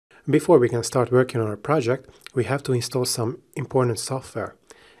Before we can start working on our project, we have to install some important software.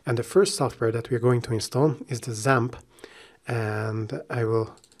 And the first software that we're going to install is the XAMPP, and I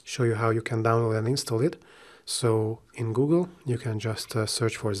will show you how you can download and install it. So in Google, you can just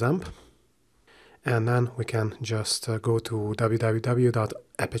search for XAMPP, and then we can just go to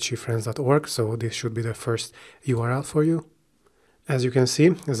www.apachefriends.org. So this should be the first URL for you. As you can see,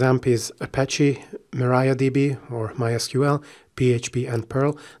 XAMPP is Apache, MariaDB or MySQL, PHP and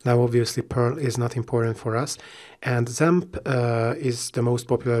Perl. Now obviously Perl is not important for us, and XAMPP is the most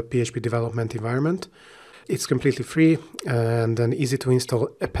popular PHP development environment. It's completely free and an easy to install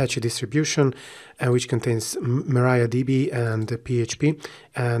Apache distribution which contains MariaDB and PHP,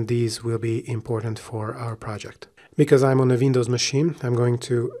 and these will be important for our project. Because I'm on a Windows machine, I'm going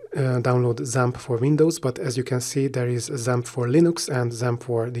to download XAMPP for Windows, but as you can see, there is XAMPP for Linux and XAMPP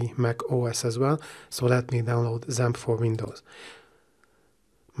for the Mac OS as well. So let me download XAMPP for Windows.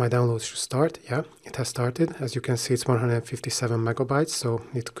 My download should start. Yeah, it has started. As you can see, it's 157 megabytes, so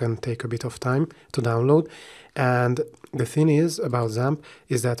it can take a bit of time to download. And the thing is about XAMPP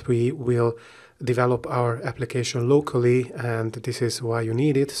is that we will develop our application locally, and this is why you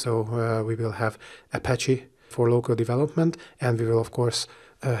need it. So we will have Apache for local development, and we will of course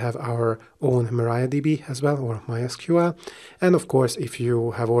have our own MariaDB as well, or MySQL. And of course, if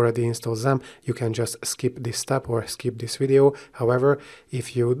you have already installed XAMPP, you can just skip this step or skip this video. However,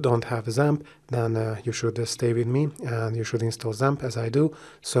 if you don't have XAMPP, then you should stay with me and you should install XAMPP as I do.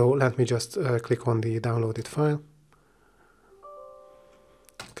 So let me just click on the downloaded file.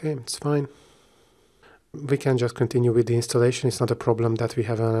 Okay, it's fine. We can just continue with the installation. It's not a problem that we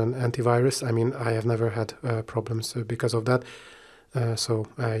have an antivirus. I mean, I have never had problems because of that. So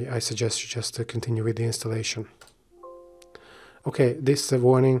I suggest you just continue with the installation. Okay, this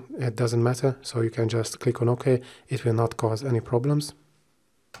warning, it doesn't matter. So you can just click on OK. It will not cause any problems.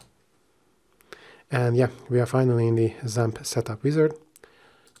 And yeah, we are finally in the XAMPP setup wizard.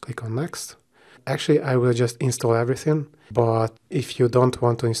 Click on Next. Actually, I will just install everything, but if you don't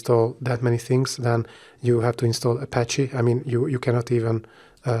want to install that many things, then you have to install Apache. I mean, you cannot even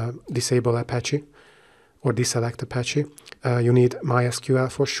disable Apache or deselect Apache. You need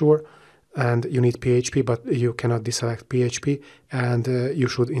MySQL for sure, and you need PHP, but you cannot deselect PHP, and you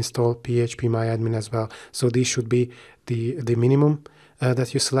should install PHP MyAdmin as well. So these should be the minimum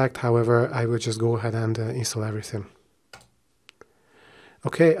that you select. However, I will just go ahead and install everything.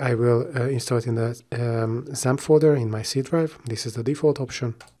 Okay, I will install it in the XAMPP folder in my C drive. This is the default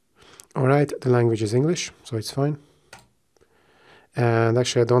option. Alright, the language is English, so it's fine. And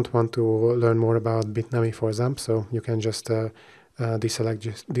actually I don't want to learn more about Bitnami for XAMPP, so you can just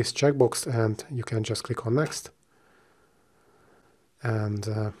deselect this checkbox and you can just click on Next.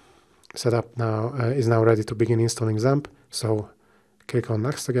 And setup now is now ready to begin installing XAMPP, so click on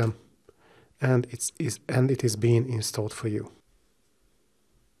Next again, and it is being installed for you.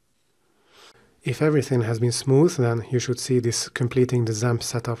 If everything has been smooth, then you should see this completing the XAMPP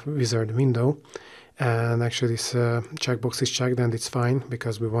setup wizard window. And actually this checkbox is checked and it's fine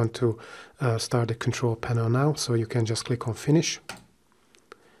because we want to start the control panel now. So you can just click on Finish.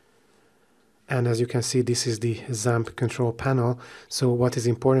 And as you can see, this is the XAMPP control panel. So what is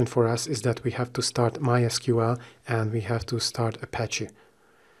important for us is that we have to start MySQL and we have to start Apache.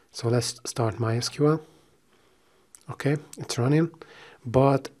 So let's start MySQL. Okay, it's running.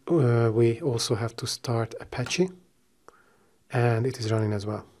 But we also have to start Apache, and it is running as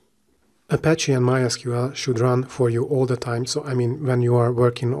well. Apache and MySQL should run for you all the time. So, I mean, when you are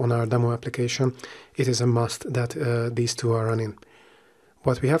working on our demo application, it is a must that these two are running.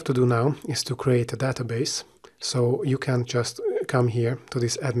 What we have to do now is to create a database. So you can just come here to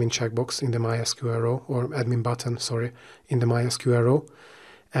this admin checkbox in the MySQL row, or admin button, sorry, in the MySQL row.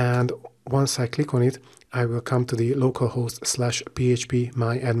 And once I click on it, I will come to the localhost /php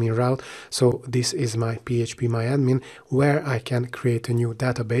myadmin route. So this is my php myadmin where I can create a new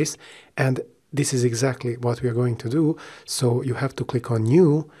database. And this is exactly what we are going to do. So you have to click on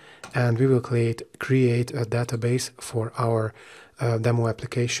New, and we will create a database for our demo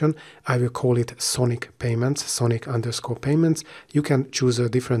application. I will call it Sonic Payments, Sonic_payments. You can choose a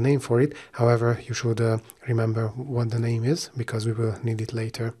different name for it. However, you should remember what the name is because we will need it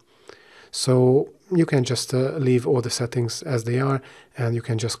later. So you can just leave all the settings as they are, and you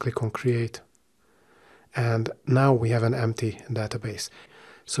can just click on Create. And now we have an empty database.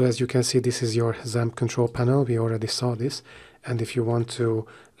 So as you can see, this is your XAMPP control panel. We already saw this. And if you want to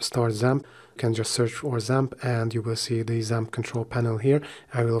start XAMPP, you can just search for XAMPP and you will see the XAMPP control panel here.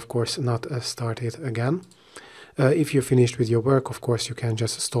 I will of course not start it again. If you're finished with your work, of course, you can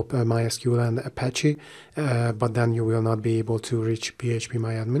just stop MySQL and Apache, but then you will not be able to reach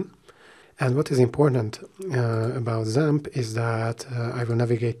phpMyAdmin. And what is important about XAMPP is that I will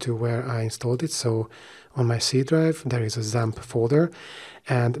navigate to where I installed it. So on my C drive, there is a XAMPP folder,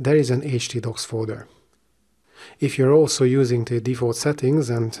 and there is an htdocs folder. If you're also using the default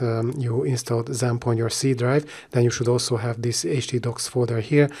settings and you installed XAMPP on your C drive, then you should also have this htdocs folder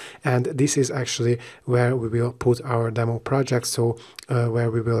here. And this is actually where we will put our demo project, so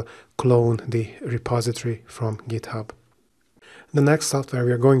where we will clone the repository from GitHub. The next software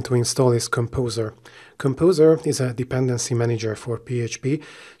we are going to install is Composer. Composer is a dependency manager for PHP,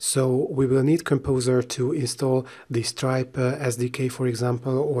 so we will need Composer to install the Stripe SDK, for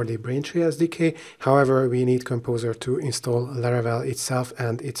example, or the Braintree SDK. However, we need Composer to install Laravel itself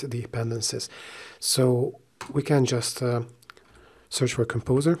and its dependencies. So we can just search for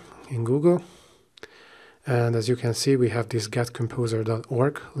Composer in Google, and as you can see, we have this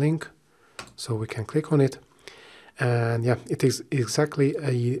getcomposer.org link, so we can click on it. And yeah, it is exactly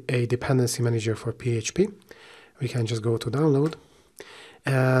a dependency manager for PHP. We can just go to download.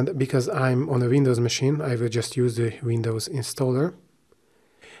 And because I'm on a Windows machine, I will just use the Windows installer.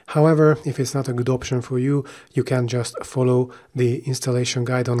 However, if it's not a good option for you, you can just follow the installation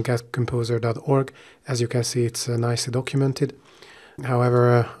guide on getcomposer.org. As you can see, it's nicely documented.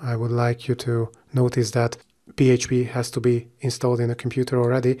 However, I would like you to notice that PHP has to be installed in a computer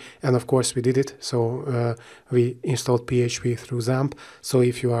already, and of course we did it. So we installed PHP through XAMPP. So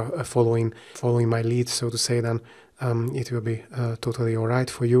if you are following my lead, so to say, then it will be totally all right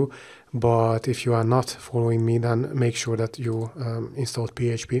for you. But if you are not following me, then make sure that you installed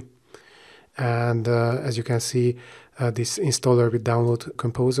PHP. And as you can see, this installer will download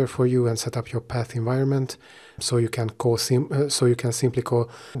Composer for you and set up your path environment. So you can simply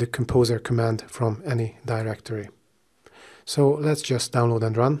call the Composer command from any directory. So let's just download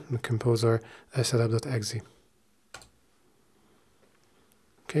and run the Composer setup.exe.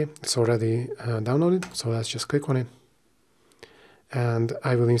 Okay, it's already downloaded, so let's just click on it. And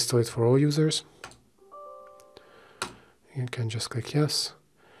I will install it for all users. You can just click yes.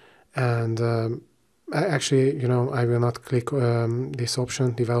 And actually, I will not click this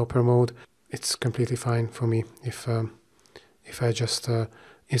option, developer mode. It's completely fine for me if I just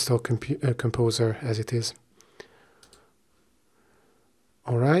install Composer as it is.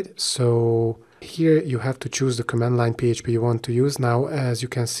 All right, so here you have to choose the command line PHP you want to use. Now, as you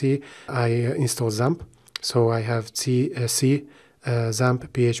can see, I installed XAMPP. So I have C XAMPP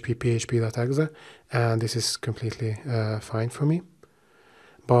PHP php.exe, and this is completely fine for me.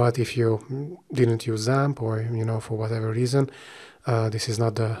 But if you didn't use XAMPP, or for whatever reason, this is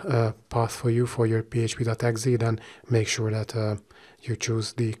not the path for you for your php.exe, then make sure that you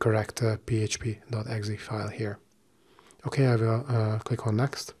choose the correct php.exe file here. Okay, I will click on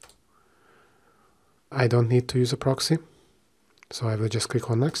next. I don't need to use a proxy, so I will just click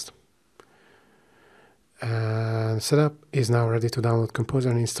on next. And setup is now ready to download Composer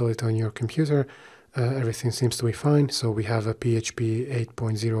and install it on your computer. Everything seems to be fine. So we have a PHP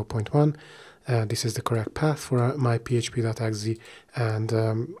 8.0.1. This is the correct path for my php.exe, and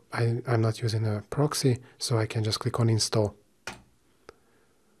I'm not using a proxy, so I can just click on install.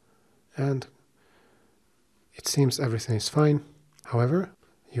 And it seems everything is fine. However,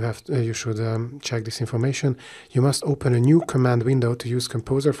 you should check this information. You must open a new command window to use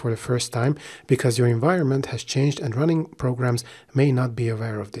Composer for the first time because your environment has changed and running programs may not be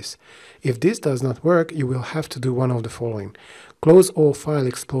aware of this. If this does not work, you will have to do one of the following. Close all File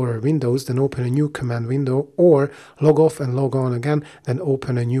Explorer windows, then open a new command window, or log off and log on again, then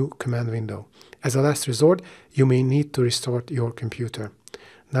open a new command window. As a last resort, you may need to restart your computer.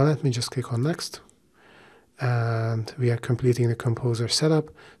 Now let me just click on next. And we are completing the Composer setup,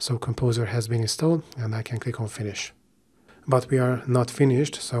 so Composer has been installed, and I can click on finish. But we are not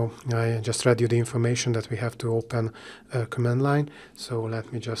finished, so I just read you the information that we have to open a command line. So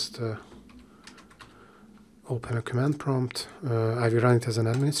let me just open a command prompt. I will run it as an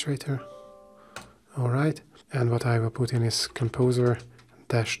administrator. All right, and what I will put in is Composer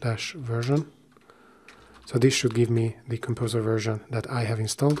 -- version. So this should give me the Composer version that I have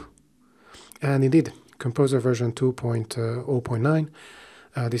installed. And indeed, Composer version 2.0.9.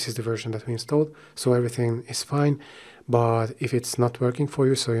 This is the version that we installed, so everything is fine. But if it's not working for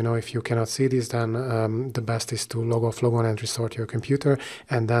you, so if you cannot see this, then the best is to log off, log on, and restart your computer,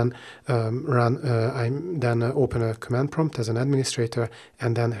 and then open a command prompt as an administrator,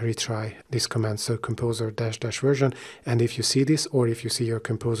 and then retry this command. So Composer -- version. And if you see this, or if you see your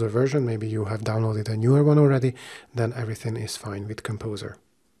Composer version, maybe you have downloaded a newer one already, then everything is fine with Composer.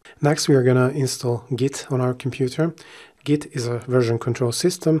 Next, we are going to install Git on our computer. Git is a version control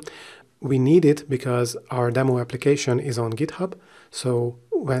system. We need it because our demo application is on GitHub. So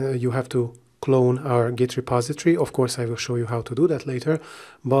when you have to clone our Git repository, of course, I will show you how to do that later,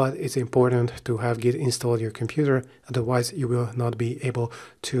 but it's important to have Git installed on your computer. Otherwise, you will not be able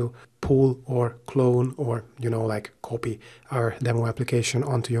to pull or clone or, like copy our demo application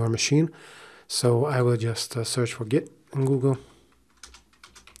onto your machine. So I will just search for Git in Google.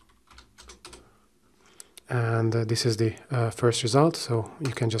 And this is the first result, so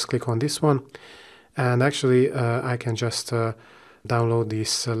you can just click on this one. And actually, I can just download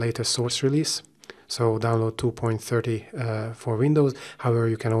this latest source release. So download 2.30 for Windows. However,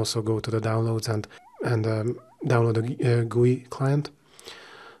 you can also go to the downloads and download the GUI client.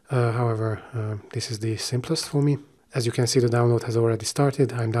 However, this is the simplest for me. As you can see, the download has already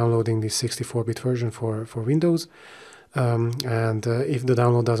started. I'm downloading the 64-bit version for Windows. If the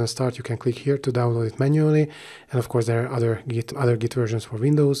download doesn't start, you can click here to download it manually. And of course, there are other Git versions for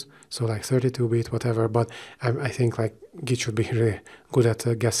Windows, so like 32-bit, whatever. But I think like Git should be really good at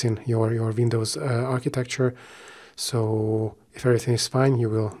guessing your Windows architecture. So if everything is fine, you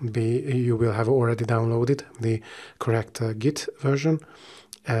will have already downloaded the correct Git version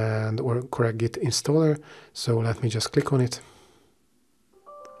or correct Git installer. So let me just click on it.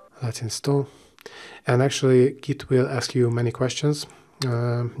 Let's install. And actually, Git will ask you many questions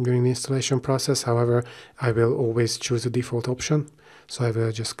during the installation process. However, I will always choose the default option. So I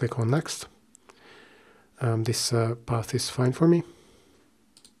will just click on Next. This path is fine for me.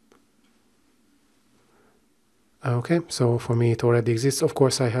 Okay, so for me it already exists. Of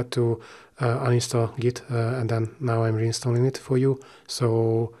course, I had to uninstall Git and then now I'm reinstalling it for you.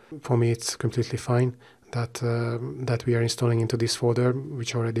 So for me it's completely fine that we are installing into this folder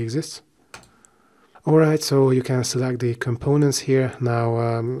which already exists. Alright, so you can select the components here.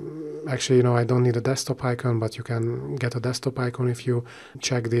 Now, actually, I don't need a desktop icon, but you can get a desktop icon if you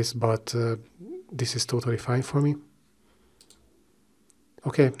check this, but this is totally fine for me.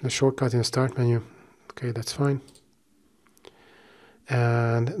 Okay, the shortcut in the start menu. Okay, that's fine.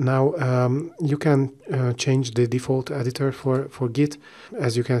 And now you can change the default editor for Git.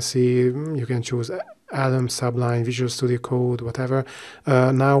 As you can see, you can choose Atom, Sublime, Visual Studio Code, whatever.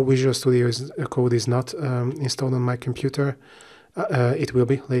 Now Visual Studio Code is not installed on my computer. It will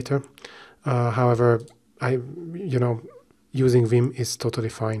be later. However, using Vim is totally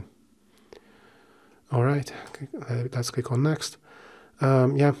fine. All right, let's click on Next.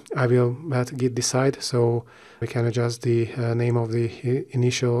 Yeah, I will let Git decide, so we can adjust the name of the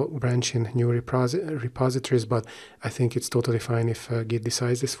initial branch in new repositories, but I think it's totally fine if Git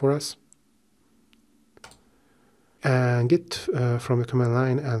decides this for us. And Git from the command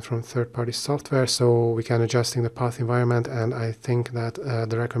line and from third-party software, so we can adjust in the path environment, and I think that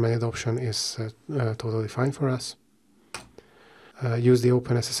the recommended option is totally fine for us. Use the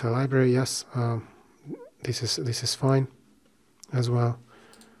OpenSSL library, yes, this is fine as well.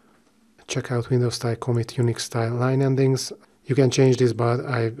 Check out Windows style commit Unix style line endings. You can change this, but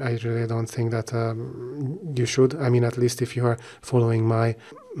I really don't think that you should. I mean, at least if you are following my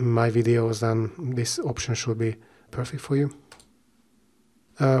videos, then this option should be perfect for you.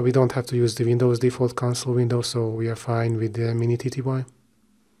 We don't have to use the Windows default console window, so we are fine with the mini TTY.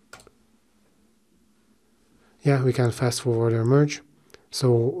 Yeah, we can fast forward or merge.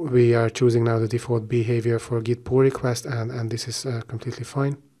 So we are choosing now the default behavior for Git pull request, and this is completely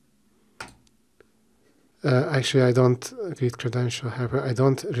fine. Actually, I don't Git credential helper. I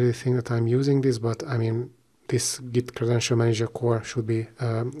don't really think that I'm using this, but I mean, this Git credential manager core should be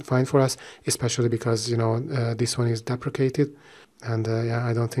fine for us, especially because this one is deprecated, and yeah,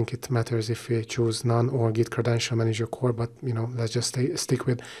 I don't think it matters if we choose none or Git credential manager core, but let's just stick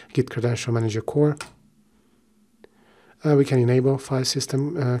with Git credential manager core. We can enable file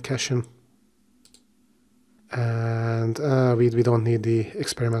system caching, and we don't need the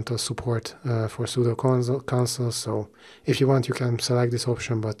experimental support for sudo console. So if you want, you can select this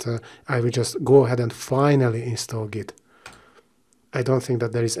option, but I will just go ahead and finally install Git. I don't think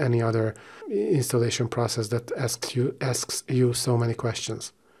that there is any other installation process that asks you so many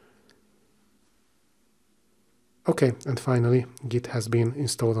questions. Okay, and finally, Git has been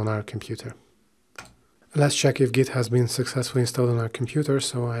installed on our computer. Let's check if Git has been successfully installed on our computer.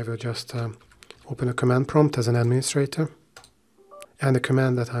 So I will just open a command prompt as an administrator. And the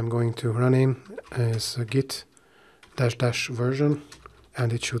command that I'm going to run in is git -- version.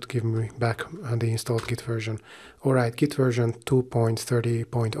 And it should give me back the installed Git version. All right, Git version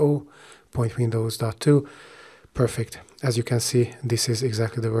 2.30.0.windows.2. Perfect. As you can see, this is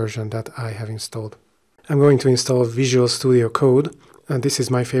exactly the version that I have installed. I'm going to install Visual Studio Code, This is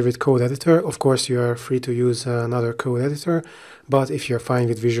my favorite code editor. Of course, you are free to use another code editor, but if you're fine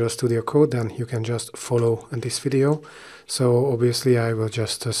with Visual Studio Code, then you can just follow this video. So obviously I will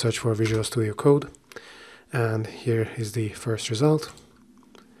just search for Visual Studio Code, and here is the first result.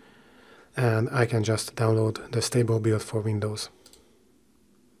 And I can just download the stable build for Windows.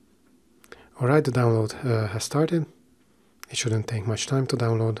 Alright, the download has started. It shouldn't take much time to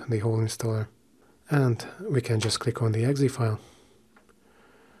download the whole installer. And we can just click on the exe file.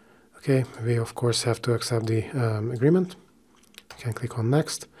 Okay, we of course have to accept the agreement. We can click on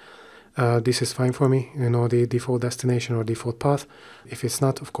next. This is fine for me, you know, the default destination or default path. If it's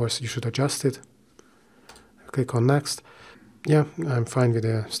not, of course, you should adjust it. Click on next. Yeah, I'm fine with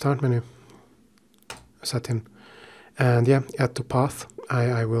the start menu setting. And yeah, add to path.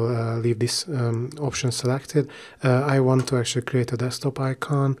 I will leave this option selected. I want to actually create a desktop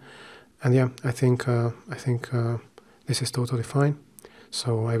icon. And yeah, I think this is totally fine.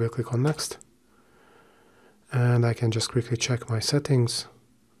 So I will click on next. And I can just quickly check my settings.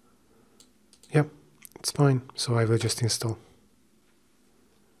 Yeah, it's fine. So I will just install.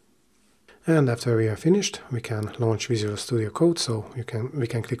 And after we are finished, we can launch Visual Studio Code. So we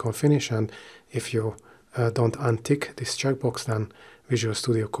can click on finish, and if you don't untick this checkbox, then Visual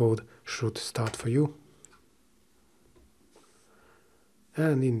Studio Code should start for you.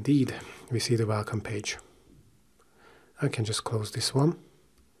 And indeed, we see the welcome page. I can just close this one.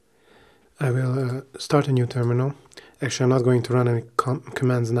 I will start a new terminal. Actually, I'm not going to run any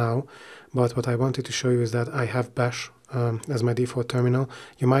commands now, but what I wanted to show you is that I have Bash as my default terminal.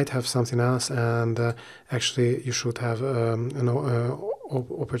 You might have something else, and actually you should have an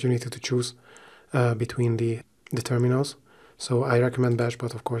opportunity to choose between the terminals. So I recommend Bash,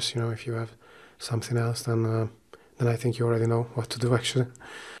 but of course, you know, if you have something else, then I think you already know what to do actually.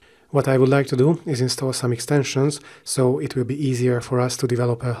 What I would like to do is install some extensions, so it will be easier for us to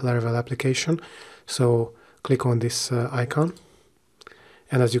develop a Laravel application. So click on this icon,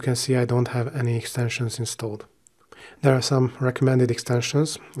 and as you can see, I don't have any extensions installed. There are some recommended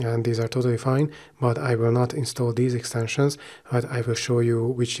extensions, and these are totally fine, but I will not install these extensions, but I will show you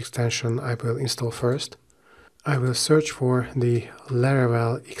which extension I will install first. I will search for the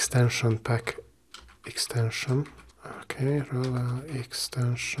Laravel extension pack extension. Okay, Laravel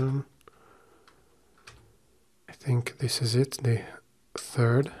extension. I think this is it, the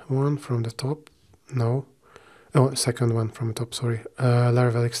third one from the top. No. Oh, second one from the top, sorry.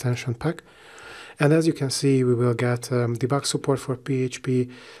 Laravel extension pack. And as you can see, we will get debug support for PHP,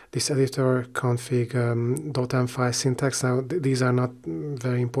 this editor, config, .env file syntax. Now, these are not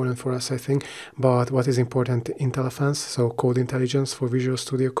very important for us, I think, but what is important, IntelliFans, so code intelligence for Visual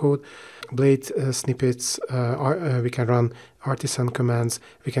Studio Code, blade snippets, we can run artisan commands,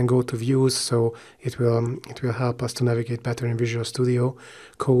 we can go to views, so it will help us to navigate better in Visual Studio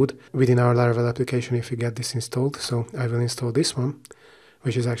Code within our Laravel application if we get this installed. So I will install this one,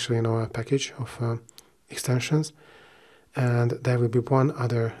 which is actually, you know, a package of extensions. And there will be one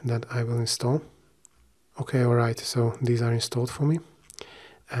other that I will install. Okay, all right, so these are installed for me.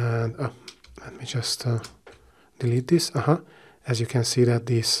 And let me just delete this. As you can see that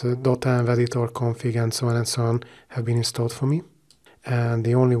these .env editor, config, and so on have been installed for me. And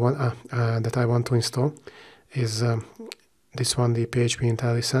the only one that I want to install is this one, the PHP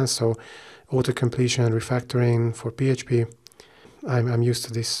IntelliSense. So auto-completion and refactoring for PHP. I'm used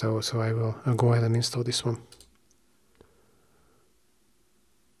to this, so I will go ahead and install this one.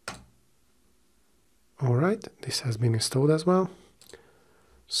 All right, this has been installed as well.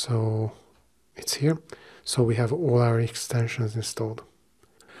 So it's here. So we have all our extensions installed.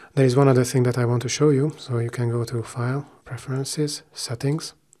 There is one other thing that I want to show you. So you can go to File, Preferences,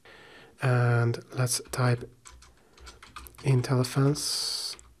 Settings, and let's type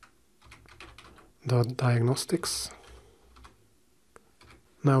IntelliFans.diagnostics.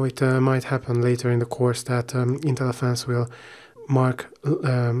 Now it might happen later in the course that IntelliFans will mark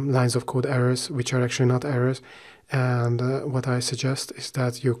lines of code errors, which are actually not errors. And what I suggest is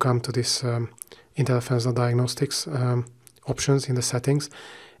that you come to this IntelliFans.diagnostics options in the settings.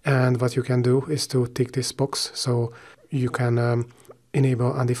 And what you can do is to tick this box. So you can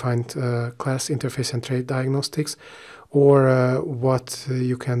enable undefined class interface and trait diagnostics. Or what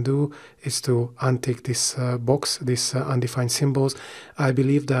you can do is to untick this box, this undefined symbols. I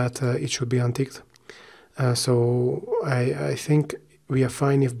believe that it should be unticked. So I think we are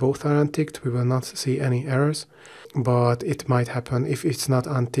fine if both are unticked. We will not see any errors. But it might happen if it's not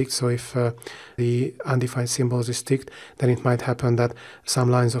unticked. So if the undefined symbols is ticked, then it might happen that some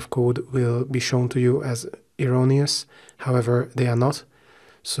lines of code will be shown to you as erroneous. However, they are not.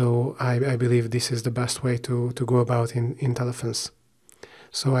 So I believe this is the best way to go about in IntelliFans.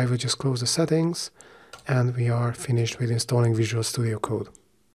 So I will just close the settings, and we are finished with installing Visual Studio Code.